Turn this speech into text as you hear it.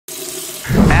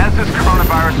this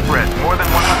coronavirus spread, more than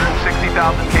 160,000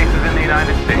 cases in the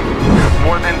United States.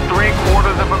 More than 3/4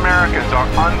 of Americans are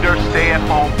under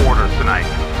stay-at-home orders tonight.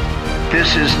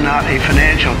 This is not a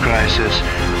financial crisis.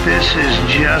 This is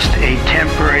just a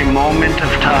temporary moment of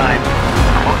time.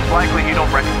 Most likely you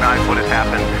don't recognize what has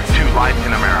happened to life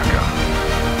in America.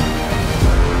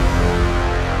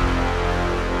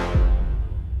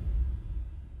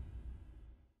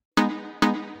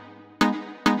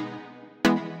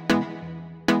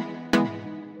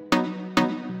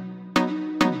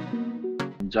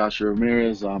 Josh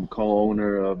Ramirez. I'm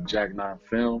co-owner of Jack 9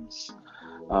 Films.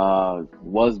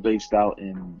 Was based out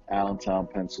in Allentown,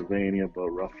 Pennsylvania, but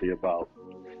roughly about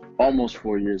almost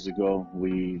 4 years ago,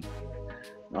 we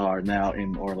are now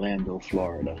in Orlando,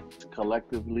 Florida.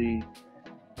 Collectively,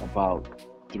 about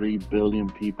 3 billion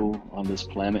people on this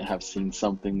planet have seen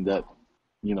something that,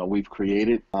 we've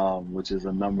created, which is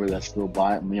a number that still,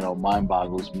 mind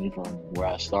boggles me from where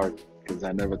I started. Because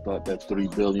I never thought that 3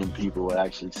 billion people would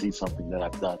actually see something that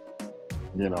I've done,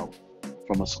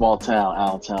 from a small town,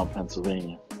 Allentown,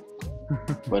 Pennsylvania.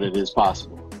 But it is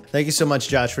possible. Thank you so much,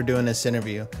 Josh, for doing this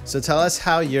interview. So tell us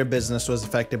how your business was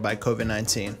affected by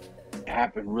COVID-19. It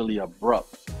happened really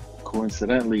abrupt.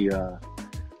 Coincidentally,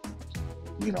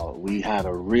 we had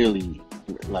a really,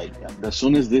 as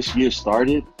soon as this year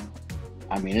started,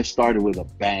 it started with a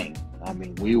bang.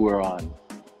 We were on.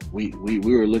 We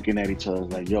were looking at each other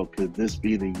like, yo, could this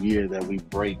be the year that we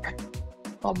break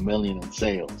 1 million in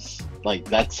sales?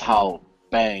 That's how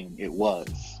bang it was.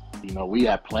 We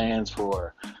had plans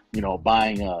for,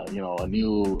 buying a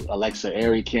new Alexa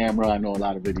Airy camera. I know a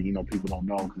lot of it, people don't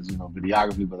know because,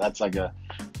 videography, but that's to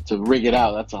rig it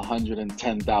out, that's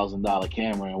 $110,000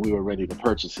 camera, and we were ready to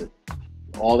purchase it.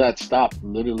 All that stopped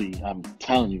literally, I'm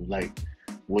telling you,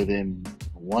 within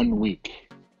 1 week.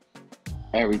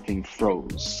 Everything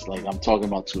froze. I'm talking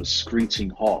about to a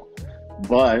screeching halt.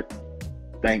 But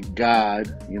thank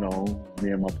God, me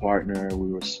and my partner,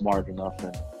 we were smart enough,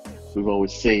 and we've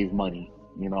always saved money.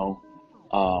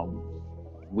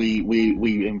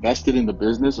 We invested in the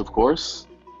business, of course,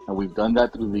 and we've done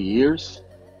that through the years.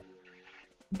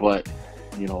 But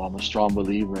I'm a strong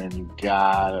believer, and you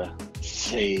gotta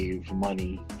save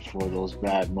money for those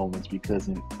bad moments, because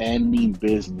in any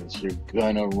business you're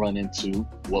gonna run into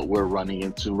what we're running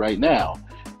into right now.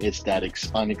 It's that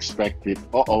unexpected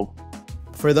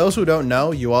For those who don't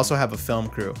know, you also have a film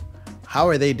crew. How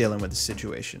are they dealing with the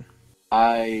situation?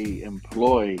 I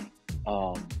employ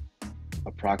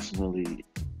approximately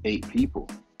 8 people,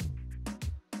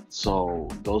 so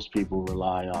those people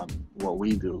rely on what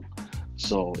we do,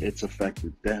 so it's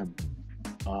affected them,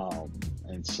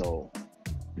 and so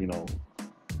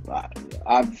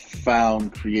I've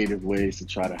found creative ways to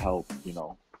try to help,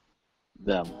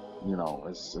 them,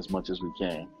 as much as we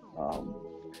can.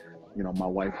 My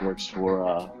wife works for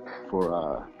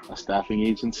a staffing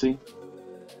agency,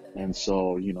 and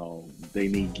so, they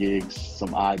need gigs,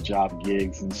 some odd job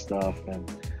gigs and stuff.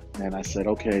 And I said,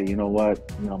 okay, you know what?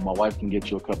 My wife can get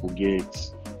you a couple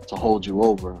gigs to hold you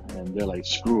over. And they're like,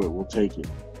 screw it, we'll take it.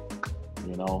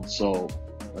 So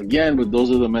again, but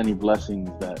those are the many blessings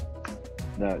that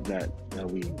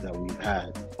we've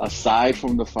had. Aside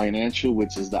from the financial,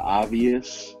 which is the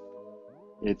obvious,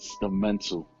 it's the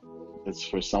mental. It's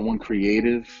for someone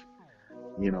creative,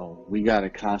 we gotta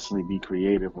constantly be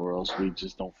creative, or else we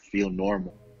just don't feel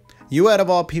normal. You, out of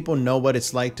all people, know what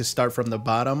it's like to start from the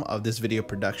bottom of this video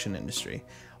production industry.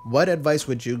 What advice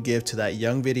would you give to that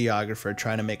young videographer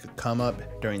trying to make a come up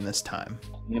during this time?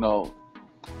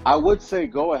 I would say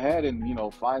go ahead and,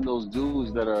 find those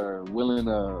dudes that are willing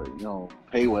to,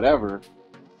 pay whatever,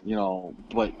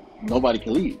 but nobody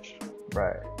can leave.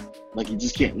 Right. You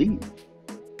just can't leave.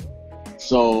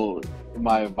 So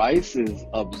my advice is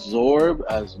absorb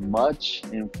as much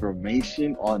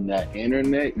information on that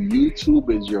internet. YouTube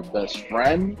is your best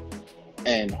friend,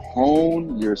 and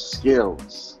hone your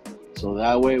skills. So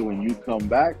that way, when you come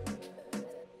back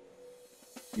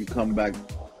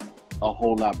a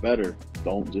whole lot better.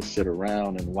 Don't just sit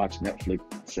around and watch Netflix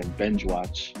and binge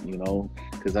watch,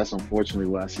 because that's unfortunately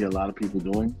what I see a lot of people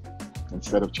doing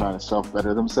instead of trying to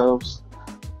self-better themselves.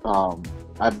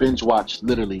 I binge watched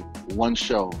literally one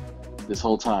show this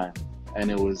whole time, and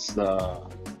it was the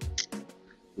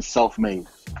self-made,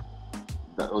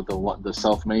 the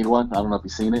self-made one. I don't know if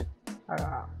you've seen it.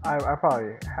 I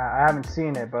haven't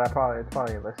seen it, but it's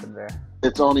probably listed there.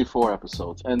 It's only 4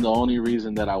 episodes, and the only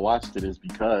reason that I watched it is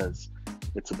because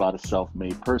it's about a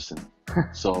self-made person.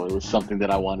 So it was something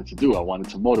that I wanted to do. I wanted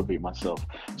to motivate myself.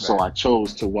 So I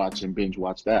chose to watch and binge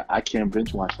watch that. I can't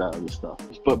binge watch that other stuff.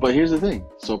 But here's the thing.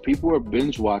 So people are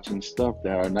binge watching stuff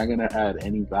that are not going to add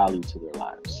any value to their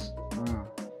lives.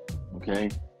 Okay?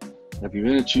 If you're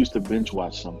gonna choose to binge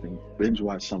watch something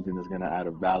that's gonna add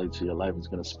a value to your life. It's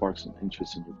gonna spark some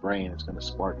interest in your brain. It's gonna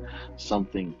spark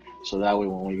something, so that way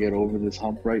when we get over this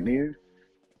hump right here,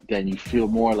 then you feel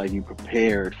more like you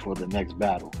prepared for the next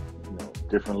battle. You know,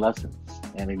 different lessons.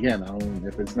 And again,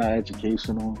 if it's not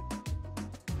educational,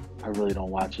 I really don't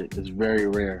watch it. It's very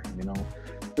rare, you know.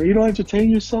 But you don't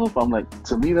entertain yourself? I'm like,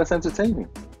 to me, that's entertaining.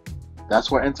 That's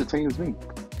what entertains me.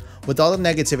 With all the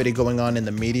negativity going on in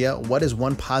the media, what is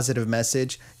one positive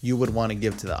message you would want to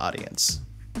give to the audience?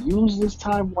 Use this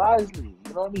time wisely.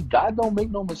 You know what I mean? God don't make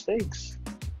no mistakes.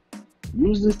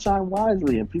 Use this time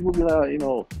wisely. And people be like, you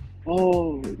know,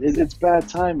 oh, it's bad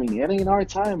timing. It ain't our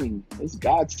timing. It's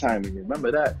God's timing.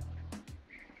 Remember that.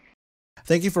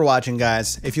 Thank you for watching,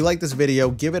 guys. If you like this video,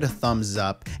 give it a thumbs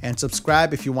up and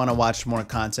subscribe if you want to watch more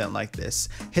content like this.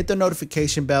 Hit the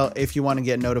notification bell if you want to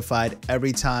get notified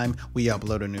every time we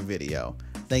upload a new video.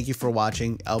 Thank you for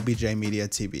watching LBJ Media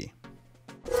TV.